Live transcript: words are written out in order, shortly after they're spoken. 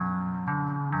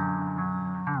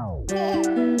Murder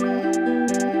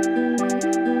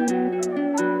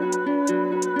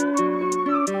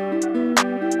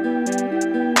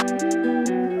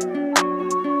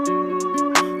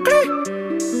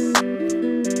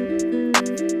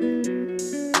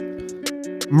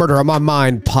on My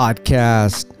Mind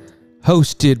podcast,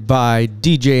 hosted by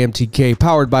DJ MTK,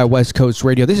 powered by West Coast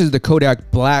Radio. This is the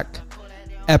Kodak Black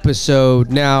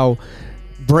episode. Now,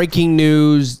 breaking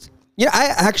news. Yeah, I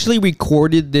actually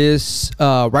recorded this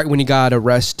right when he got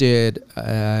arrested,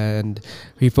 and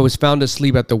he was found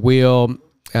asleep at the wheel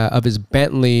of his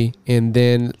Bentley, and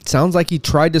then it sounds like he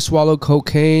tried to swallow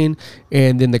cocaine,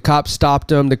 and then the cops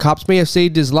stopped him. The cops may have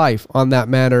saved his life on that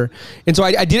matter. And so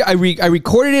I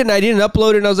recorded it, and I didn't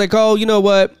upload it, and I was like, oh, you know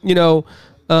what,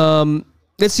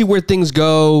 let's see where things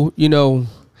go,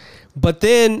 But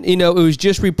then, it was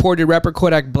just reported rapper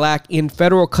Kodak Black in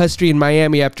federal custody in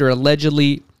Miami after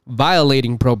allegedly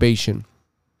violating probation.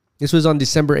 This was on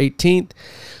December 18th.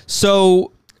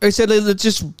 So I said, let's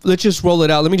just roll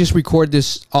it out. Let me just record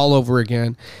this all over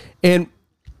again. And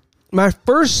my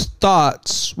first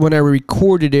thoughts when I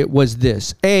recorded it was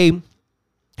this. A,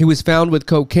 he was found with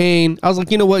cocaine. I was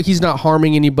like, you know what? He's not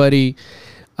harming anybody.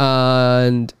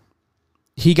 And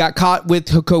he got caught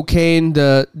with cocaine.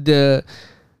 The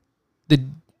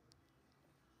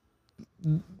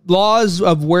laws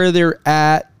of where they're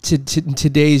at to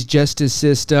today's justice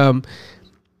system,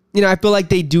 I feel like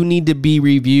they do need to be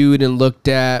reviewed and looked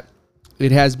at.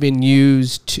 It has been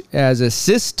used as a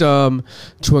system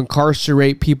to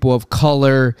incarcerate people of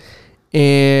color,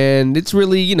 and it's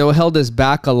really, held us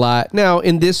back a lot. Now,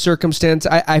 in this circumstance,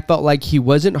 I felt like he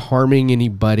wasn't harming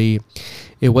anybody.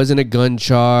 It wasn't a gun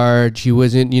charge. He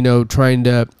wasn't, trying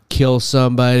to kill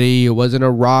somebody. It wasn't a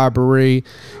robbery.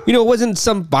 It wasn't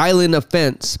some violent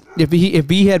offense. If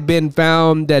he had been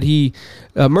found that he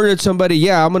murdered somebody,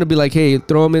 yeah, I'm gonna be like, hey,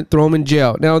 throw him in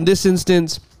jail. Now, in this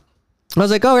instance, I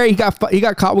was like, all right, he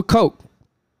got caught with coke.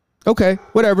 Okay,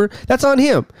 whatever. That's on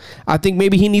him. I think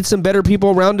maybe he needs some better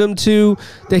people around him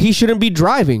that he shouldn't be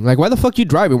driving. Like, why the fuck you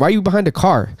driving? Why are you behind a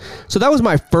car? So that was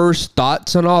my first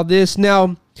thoughts on all this.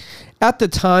 Now, at the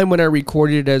time when I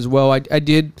recorded it as well, I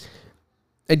did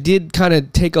kind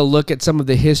of take a look at some of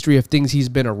the history of things he's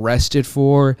been arrested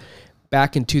for.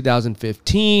 Back in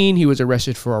 2015, he was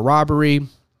arrested for a robbery.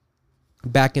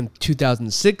 Back in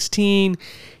 2016,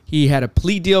 he had a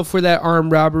plea deal for that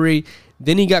armed robbery.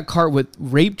 Then he got caught with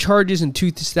rape charges in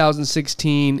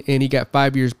 2016, and he got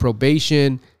 5 years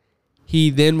probation. He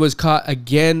then was caught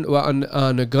again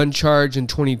on a gun charge in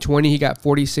 2020. He got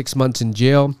 46 months in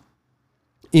jail,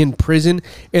 in prison.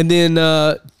 And then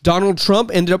Donald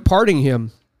Trump ended up pardoning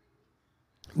him.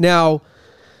 Now,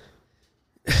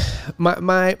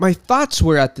 my thoughts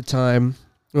were at the time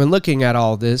when looking at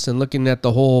all this and looking at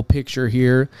the whole picture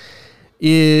here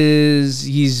is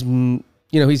he's done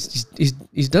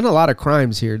a lot of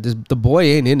crimes here. The boy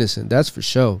ain't innocent, that's for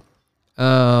sure.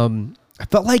 I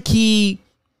felt like he's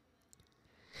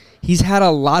had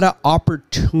a lot of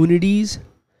opportunities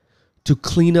to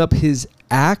clean up his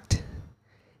act,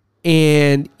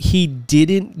 and he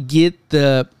didn't get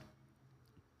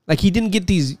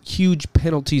these huge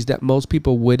penalties that most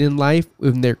people would in life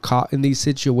when they're caught in these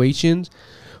situations,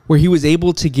 where he was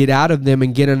able to get out of them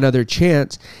and get another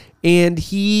chance. And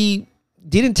he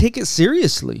didn't take it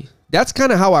seriously. That's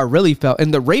kind of how I really felt.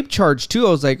 And the rape charge too,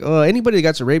 I was like, oh, anybody that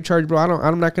got a rape charge, bro,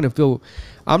 I'm not gonna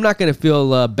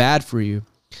feel bad for you.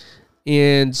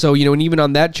 And so, and even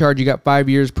on that charge, you got 5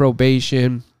 years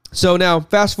probation. So now,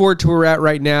 fast forward to where we're at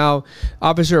right now.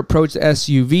 Officer approached the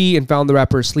SUV and found the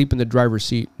rapper asleep in the driver's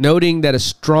seat, noting that a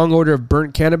strong odor of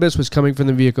burnt cannabis was coming from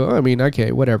the vehicle. I mean,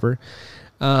 okay, whatever.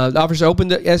 The officer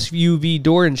opened the SUV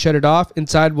door and shut it off.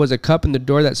 Inside was a cup in the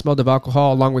door that smelled of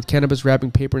alcohol, along with cannabis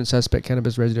wrapping paper and suspect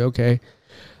cannabis residue. Okay.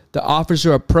 The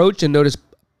officer approached and noticed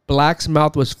Black's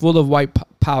mouth was full of white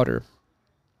powder.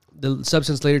 The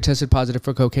substance later tested positive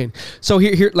for cocaine. So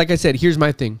here, like I said, here's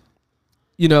my thing.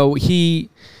 He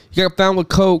got found with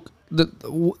coke.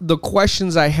 The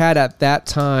questions I had at that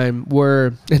time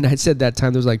were, and I said that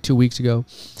time, that was like 2 weeks ago,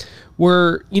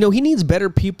 were, he needs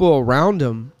better people around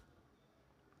him.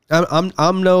 I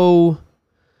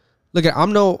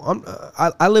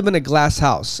live in a glass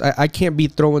house. I can't be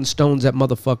throwing stones at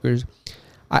motherfuckers.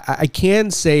 I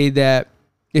can say that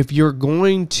if you're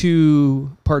going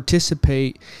to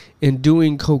participate in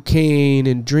doing cocaine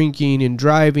and drinking and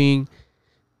driving,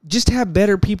 just have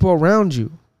better people around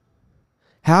you.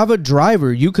 Have a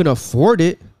driver. You can afford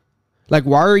it. Like,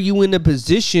 why are you in a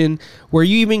position where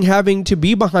you even having to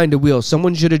be behind the wheel?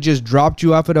 Someone should have just dropped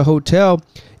you off at a hotel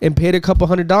and paid a couple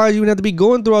 $100. You wouldn't have to be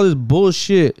going through all this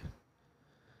bullshit.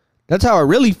 That's how I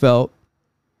really felt.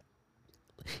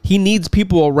 He needs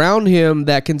people around him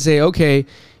that can say, okay,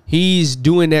 he's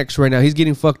doing X right now. He's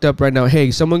getting fucked up right now.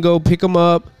 Hey, someone go pick him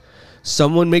up.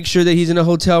 Someone make sure that he's in a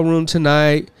hotel room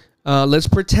tonight. Let's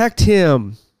protect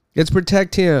him. Let's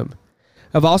protect him.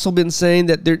 I've also been saying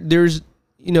that there's,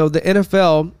 you know, the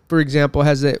NFL, for example,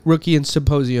 has a rookie and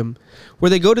symposium where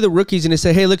they go to the rookies and they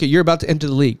say, hey, look, you're about to enter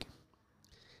the league.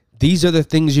 These are the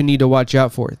things you need to watch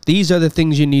out for. These are the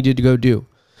things you need to go do.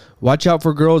 Watch out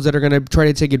for girls that are going to try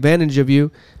to take advantage of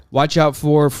you. Watch out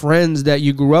for friends that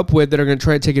you grew up with that are going to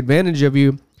try to take advantage of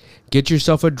you. Get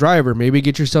yourself a driver. Maybe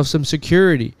get yourself some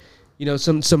security. You know,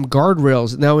 some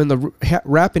guardrails. Now, in the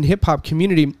rap and hip hop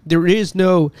community, there is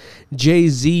no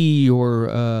Jay-Z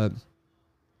or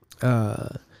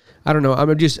I don't know.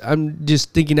 I'm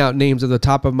just thinking out names at the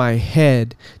top of my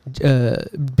head.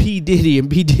 P. Diddy, and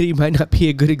P. Diddy might not be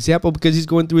a good example because he's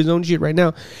going through his own shit right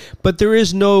now. But there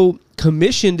is no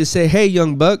commission to say, hey,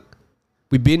 young buck,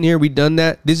 we've been here, we've done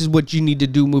that. This is what you need to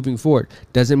do moving forward.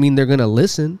 Doesn't mean they're going to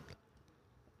listen.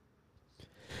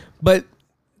 But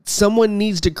someone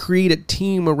needs to create a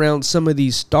team around some of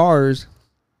these stars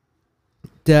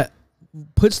that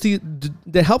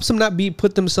helps them not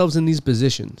put themselves in these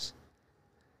positions.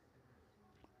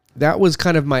 That was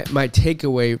kind of my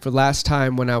takeaway for last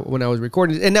time when I was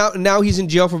recording. And now he's in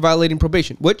jail for violating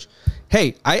probation, which,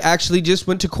 hey, I actually just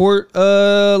went to court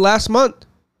last month.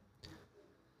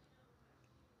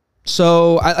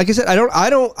 So like I said,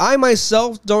 I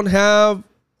myself don't have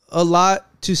a lot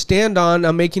to stand on.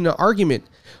 I'm making an argument.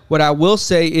 What I will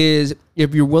say is,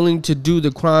 if you're willing to do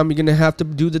the crime, you're going to have to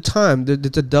do the time.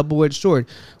 It's a double-edged sword.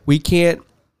 We can't,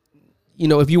 you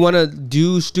know, if you want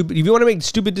to make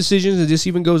stupid decisions, and this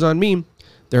even goes on me,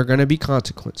 there are going to be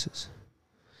consequences.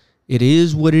 It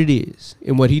is what it is.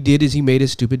 And what he did is he made a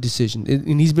stupid decision.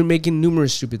 And he's been making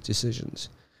numerous stupid decisions,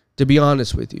 to be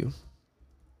honest with you.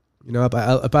 You know,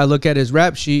 if I look at his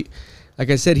rap sheet, like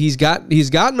I said, he's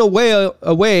gotten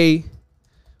away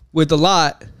with a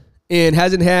lot and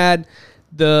hasn't had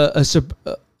a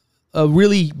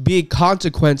really big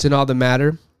consequence in all the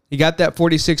matter. He got that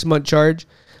 46-month charge.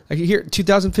 Like here,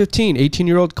 2015,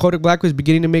 18-year-old Kodak Black was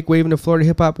beginning to make wave in the Florida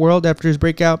hip-hop world after his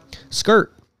breakout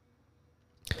Skirt.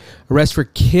 Arrest for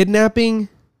kidnapping,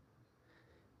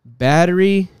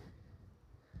 battery,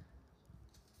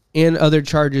 and other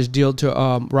charges dealt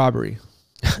to robbery.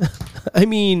 I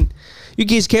mean, you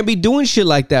guys can't be doing shit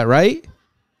like that, right?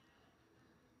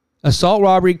 Assault,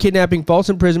 robbery, kidnapping, false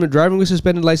imprisonment, driving with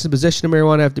suspended license, possession of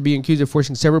marijuana after being accused of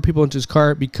forcing several people into his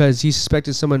car because he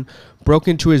suspected someone broke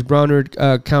into his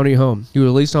Broward County home. He was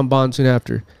released on bond soon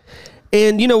after.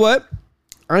 And you know what?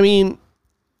 I mean,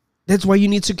 that's why you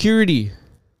need security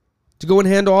to go and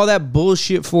handle all that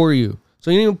bullshit for you. So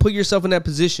you don't even put yourself in that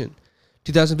position.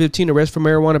 2015, arrest for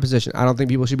marijuana possession. I don't think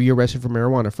people should be arrested for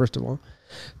marijuana, first of all.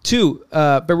 2,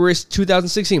 February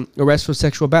 2016, arrest for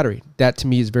sexual battery. That to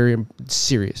me is very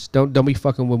serious. Don't be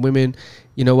fucking with women.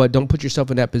 You know what? Don't put yourself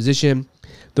in that position.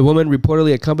 The woman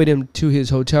reportedly accompanied him to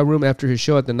his hotel room after his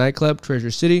show at the nightclub,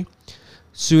 Treasure City.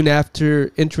 Soon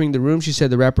after entering the room, she said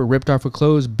the rapper ripped off her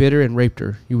clothes, bit her, and raped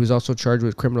her. He was also charged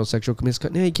with criminal sexual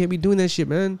misconduct. Nah, you can't be doing that shit,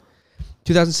 man.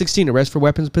 2016, arrest for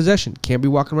weapons possession. Can't be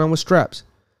walking around with straps.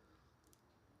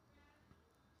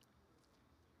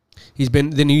 He's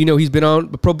been on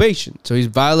probation. So he's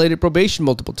violated probation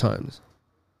multiple times.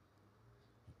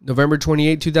 November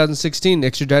 28, 2016,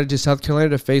 extradited to South Carolina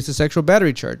to face the sexual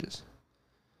battery charges.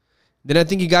 Then I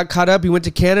think he got caught up. He went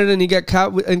to Canada and he got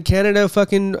caught in Canada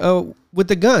fucking with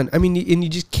the gun. I mean, and you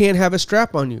just can't have a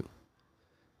strap on you.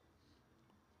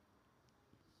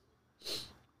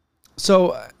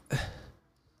 So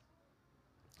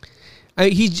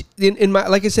he's in my,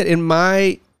 like I said, in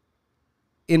my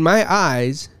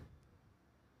eyes,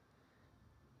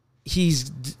 he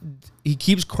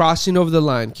keeps crossing over the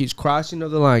line, keeps crossing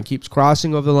over the line, keeps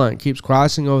crossing over the line, keeps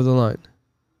crossing over the line.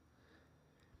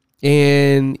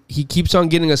 And he keeps on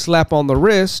getting a slap on the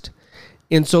wrist.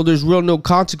 And so there's no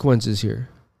consequences here.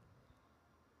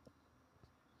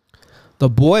 The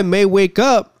boy may wake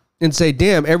up and say,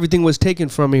 damn, everything was taken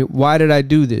from me. Why did I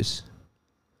do this?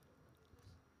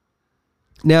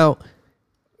 Now,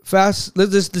 let's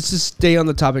just stay on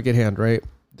the topic at hand, right?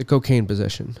 The cocaine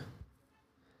possession.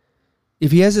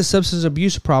 If he has a substance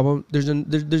abuse problem, there's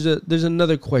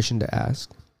another question to ask.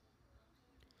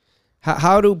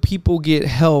 How do people get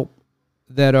help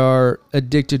that are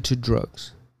addicted to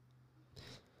drugs?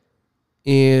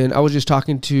 And I was just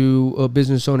talking to a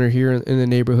business owner here in the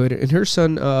neighborhood, and her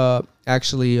son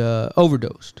actually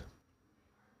overdosed.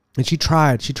 And she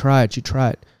tried to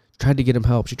get him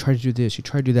help. She tried to do this. She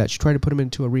tried to do that. She tried to put him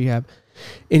into a rehab,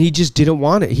 and he just didn't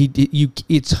want it.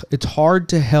 It's hard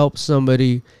to help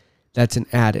somebody that's an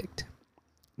addict.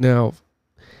 Now,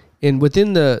 and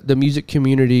within the music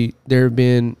community, there have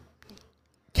been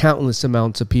countless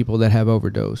amounts of people that have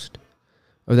overdosed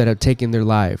or that have taken their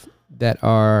life that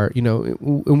are,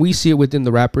 and we see it within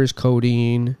the rappers,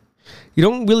 codeine. You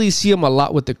don't really see them a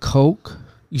lot with the coke.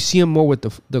 You see them more with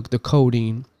the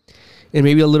codeine, and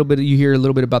maybe a little bit. You hear a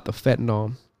little bit about the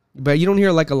fentanyl, but you don't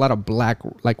hear like a lot of black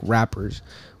like rappers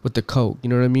with the coke. You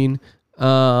know what I mean?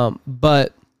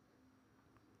 But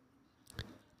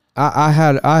I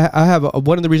have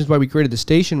one of the reasons why we created the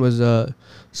station was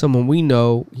someone we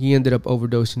know. He ended up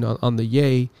overdosing on the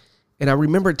yay, and I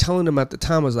remember telling him at the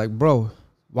time, I was like, bro,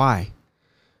 why?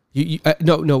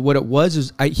 No. What it was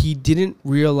is he didn't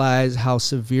realize how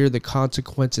severe the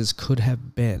consequences could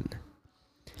have been.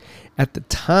 At the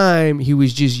time, he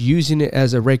was just using it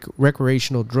as a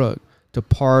recreational drug to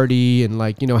party and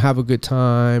have a good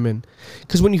time. And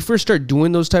because when you first start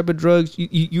doing those type of drugs,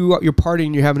 you're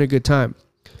partying, you're having a good time.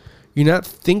 You're not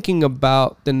thinking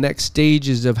about the next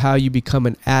stages of how you become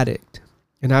an addict.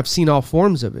 And I've seen all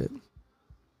forms of it.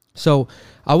 So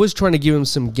I was trying to give him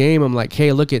some game. I'm like,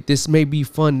 hey, look, this may be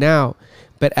fun now,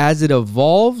 but as it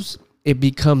evolves, it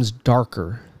becomes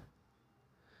darker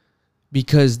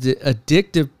because the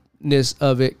addictiveness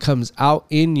of it comes out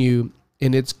in you,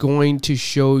 and it's going to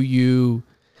show you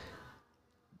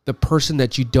the person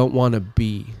that you don't want to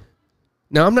be.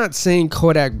 Now, I'm not saying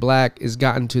Kodak Black has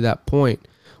gotten to that point.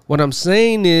 What I'm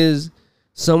saying is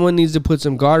someone needs to put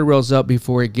some guardrails up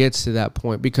before it gets to that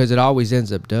point, because it always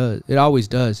It always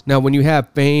does. Now, when you have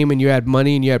fame and you add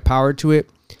money and you add power to it,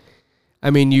 I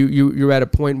mean, you're at a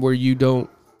point where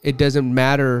it doesn't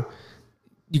matter.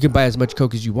 You can buy as much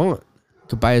coke as you want. You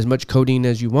can buy as much codeine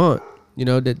as you want.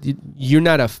 That you're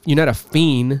not a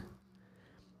fiend.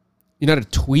 You're not a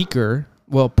tweaker,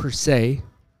 well, per se,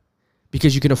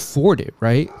 because you can afford it,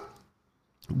 right?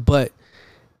 But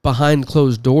behind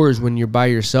closed doors, when you're by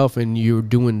yourself and you're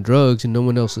doing drugs and no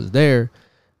one else is there,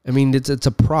 I mean, it's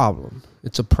a problem.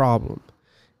 It's a problem.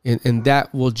 And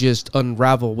that will just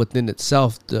unravel within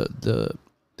itself the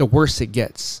worse it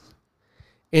gets.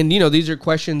 And, these are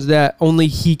questions that only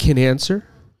he can answer.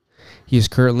 He is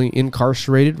currently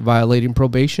incarcerated, violating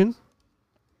probation.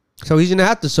 So he's going to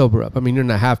have to sober up. I mean, you're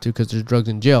going to have to because there's drugs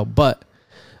in jail. But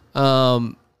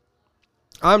I'm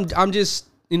just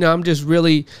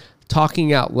really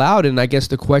talking out loud, and I guess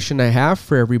the question I have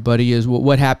for everybody is,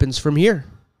 what happens from here?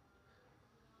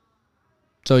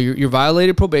 So you're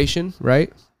violated probation,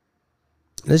 right?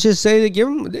 Let's just say they give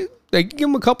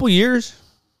him a couple years,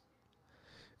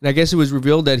 and I guess it was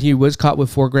revealed that he was caught with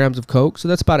 4 grams of coke. So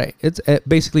that's it's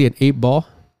basically an 8 ball.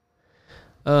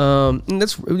 And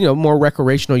that's more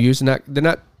recreational use, and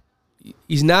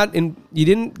he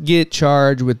didn't get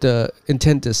charged with the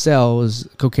intent to sell. It was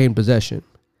cocaine possession.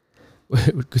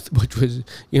 Which was,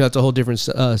 it's a whole different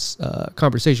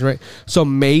conversation, right? So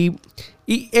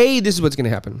this is what's going to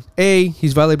happen.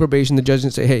 He's violated probation. The judge is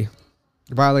going to say, hey,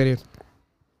 you're violated.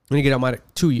 When you get out,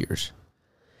 2 years.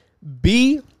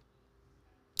 B,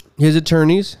 his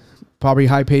attorneys, probably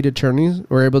high-paid attorneys,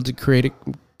 were able to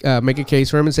make a case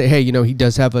for him and say, hey, he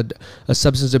does have a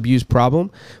substance abuse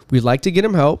problem. We'd like to get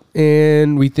him help,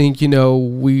 and we think,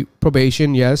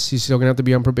 probation, yes, he's still going to have to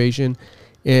be on probation,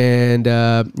 and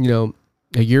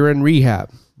a year in rehab,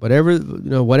 whatever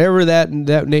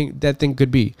that thing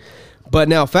could be. But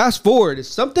now fast forward, if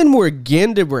something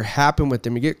were happen with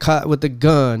him, you get caught with a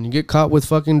gun, you get caught with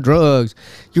fucking drugs,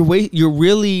 you're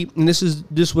really, and this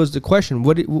was the question,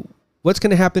 what's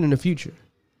going to happen in the future?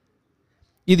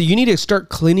 Either you need to start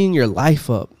cleaning your life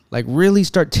up, like really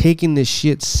start taking this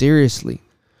shit seriously,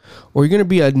 or you're going to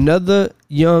be another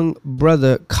young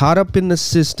brother caught up in the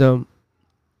system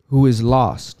who is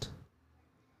lost.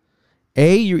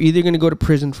 You're either going to go to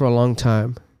prison for a long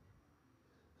time.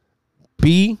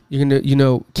 B, you're going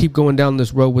to, keep going down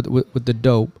this road with the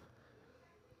dope.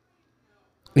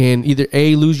 And either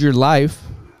A, lose your life,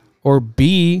 or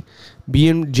B, be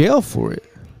in jail for it.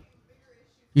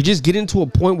 You just get into a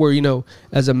point where,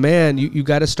 as a man, you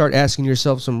got to start asking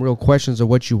yourself some real questions of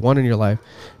what you want in your life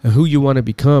and who you want to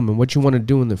become and what you want to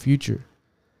do in the future.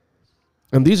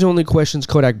 And these are only questions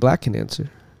Kodak Black can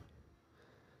answer.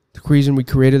 The reason we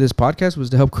created this podcast was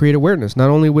to help create awareness, not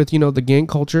only with, the gang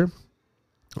culture,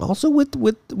 also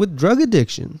with drug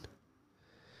addiction.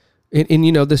 And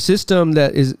the system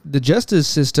that is the justice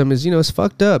system is, it's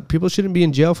fucked up. People shouldn't be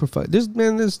in jail for there's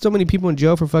so many people in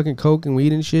jail for fucking coke and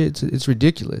weed and shit. It's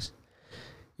ridiculous.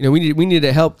 We need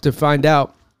to help to find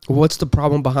out what's the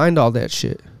problem behind all that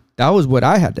shit. That was what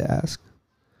I had to ask.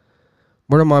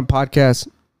 Murder Mind Podcast,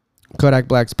 Kodak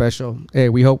Black special. Hey,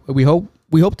 we hope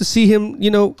to see him,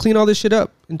 clean all this shit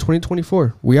up in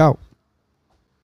 2024. We out.